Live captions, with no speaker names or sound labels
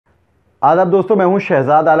आदाब दोस्तों, मैं हूं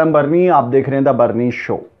शहजाद आलम बरनी। आप देख रहे हैं द बरनी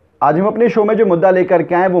शो। आज हम अपने शो में जो मुद्दा लेकर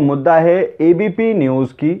के आए वो मुद्दा है एबीपी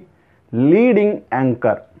न्यूज़ की लीडिंग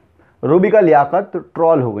एंकर रूबी का लियाकत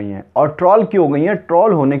ट्रॉल हो गई हैं। और ट्रॉल क्यों हो गई हैं?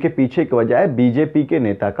 ट्रॉल होने के पीछे की वजह है बीजेपी के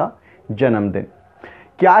नेता का जन्मदिन।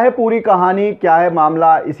 क्या है पूरी कहानी, क्या है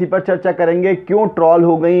मामला, इसी पर चर्चा करेंगे। क्यों ट्रॉल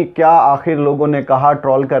हो गई, क्या आखिर लोगों ने कहा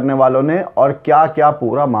ट्रॉल करने वालों ने, और क्या क्या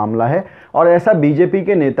पूरा मामला है, और ऐसा बीजेपी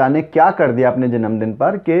के नेता ने क्या कर दिया अपने जन्मदिन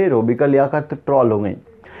पर कि रूबी का लियाकत ट्रॉल हो गई।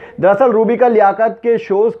 दरअसल रूबी का लियाकत के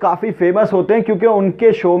शोज़ काफ़ी फेमस होते हैं क्योंकि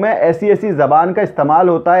उनके शो में ऐसी ऐसी ज़बान का इस्तेमाल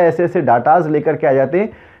होता है, ऐसे ऐसे डाटाज लेकर के आ जाते हैं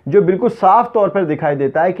जो बिल्कुल साफ तौर पर दिखाई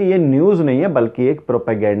देता है कि ये न्यूज़ नहीं है बल्कि एक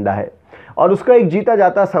प्रोपेगेंडा है। और उसका एक जीता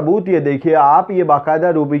जाता सबूत ये देखिए आप, ये बाकायदा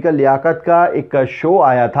रूबी का लियाकत का एक शो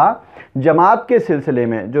आया था जमात के सिलसिले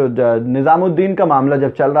में, जो निज़ामुद्दीन का मामला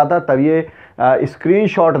जब चल रहा था तब ये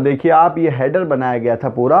स्क्रीनशॉट देखिए आप, ये हेडर बनाया गया था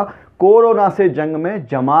पूरा, कोरोना से जंग में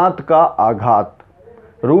जमात का आघात,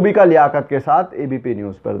 रूबी का लियाकत के साथ एबीपी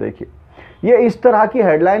न्यूज़ पर देखिए। ये इस तरह की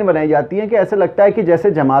हेडलाइन बनाई जाती है कि ऐसे लगता है कि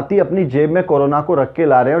जैसे जमाती अपनी जेब में कोरोना को रख के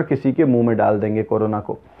ला रहे हैं और किसी के मुंह में डाल देंगे कोरोना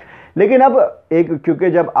को। लेकिन अब क्योंकि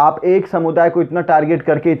जब आप एक समुदाय को इतना टारगेट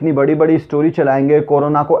करके इतनी बड़ी बड़ी स्टोरी चलाएंगे,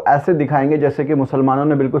 कोरोना को ऐसे दिखाएंगे जैसे कि मुसलमानों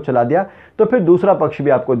ने बिल्कुल चला दिया, तो फिर दूसरा पक्ष भी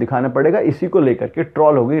आपको दिखाना पड़ेगा। इसी को लेकर के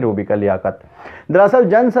ट्रॉल हो गई रूबी का लियाकत। दरअसल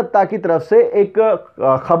जनसत्ता की तरफ से एक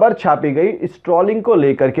खबर छापी गई इस ट्रॉलिंग को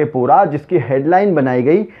लेकर के पूरा, जिसकी हेडलाइन बनाई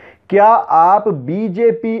गई, क्या आप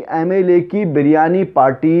बीजेपी एमएलए की बिरयानी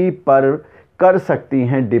पार्टी पर कर सकती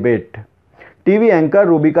हैं डिबेट। टीवी एंकर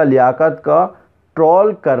रूबी का लियाकत का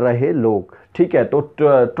ट्रॉल कर रहे लोग, ठीक है, तो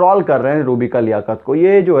ट्रॉल कर रहे हैं रूबी का लियाकत को।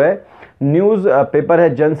 ये जो है न्यूज़ पेपर है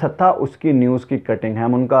जनसत्ता, उसकी न्यूज़ की कटिंग है,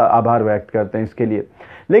 हम उनका आभार व्यक्त करते हैं इसके लिए।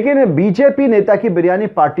 लेकिन बीजेपी नेता की बिरयानी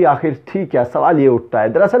पार्टी आखिर थी क्या, सवाल ये उठता है।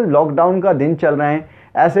 दरअसल लॉकडाउन का दिन चल रहे हैं,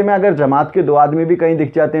 ऐसे में अगर जमात के दो आदमी भी कहीं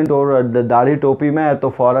दिख जाते हैं तो दाढ़ी टोपी में, तो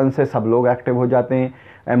फ़ौरन से सब लोग एक्टिव हो जाते हैं,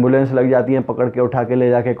 एम्बुलेंस लग जाती हैं, पकड़ के उठा के ले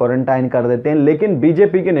जाके क्वारंटाइन कर देते हैं। लेकिन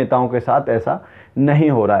बीजेपी के नेताओं के साथ ऐसा नहीं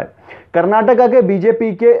हो रहा है। कर्नाटका के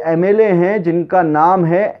बीजेपी के एमएलए हैं जिनका नाम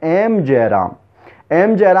है एम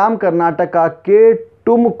जयराम कर्नाटका के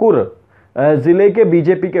टुमकुर ज़िले के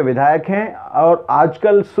बीजेपी के विधायक हैं और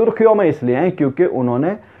आजकल सुर्खियों में इसलिए हैं क्योंकि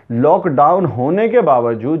उन्होंने लॉकडाउन होने के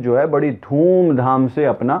बावजूद जो है बड़ी धूमधाम से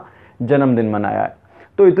अपना जन्मदिन मनाया है।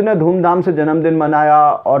 तो इतने धूमधाम से जन्मदिन मनाया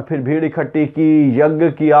और फिर भीड़ इकट्ठी की, यज्ञ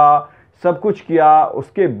किया, सब कुछ किया,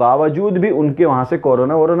 उसके बावजूद भी उनके वहाँ से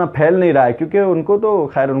कोरोना फैल नहीं रहा है क्योंकि उनको तो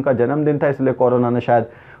खैर उनका जन्मदिन था, इसलिए कोरोना ने शायद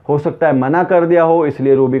हो सकता है मना कर दिया हो,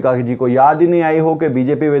 इसलिए रूबी का जी को याद ही नहीं आई हो कि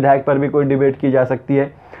बीजेपी विधायक पर भी कोई डिबेट की जा सकती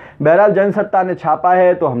है। बहरहाल जनसत्ता ने छापा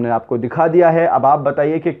है तो हमने आपको दिखा दिया है। अब आप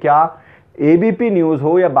बताइए कि क्या एबीपी न्यूज़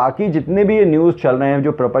हो या बाकी जितने भी ये न्यूज़ चल रहे हैं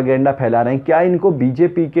जो प्रोपेगेंडा फैला रहे हैं, क्या इनको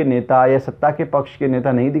बीजेपी के नेता या सत्ता के पक्ष के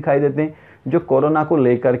नेता नहीं दिखाई देते हैं जो कोरोना को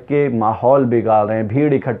लेकर के माहौल बिगाड़ रहे हैं,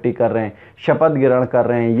 भीड़ इकट्ठी कर रहे हैं, शपथ ग्रहण कर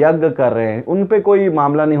रहे हैं, यज्ञ कर रहे हैं, उन पे कोई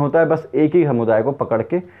मामला नहीं होता है, बस एक ही समुदाय को पकड़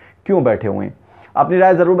के क्यों बैठे हुए हैं। अपनी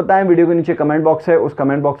राय ज़रूर बताएं, वीडियो के नीचे कमेंट बॉक्स है, उस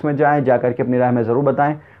कमेंट बॉक्स में जाएं, जाकर के अपनी राय में ज़रूर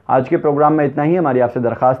बताएं। आज के प्रोग्राम में इतना ही। हमारी आपसे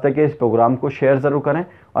दरखास्त है कि इस प्रोग्राम को शेयर ज़रूर करें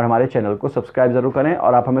और हमारे चैनल को सब्सक्राइब ज़रूर करें।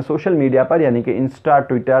 और आप हमें सोशल मीडिया पर यानी कि इंस्टा,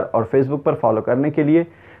 ट्विटर और फेसबुक पर फॉलो करने के लिए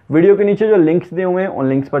वीडियो के नीचे जो लिंक्स दिए हुए हैं उन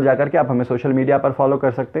लिंक्स पर जाकर के आप हमें सोशल मीडिया पर फॉलो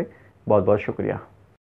कर सकते हैं। बहुत बहुत शुक्रिया।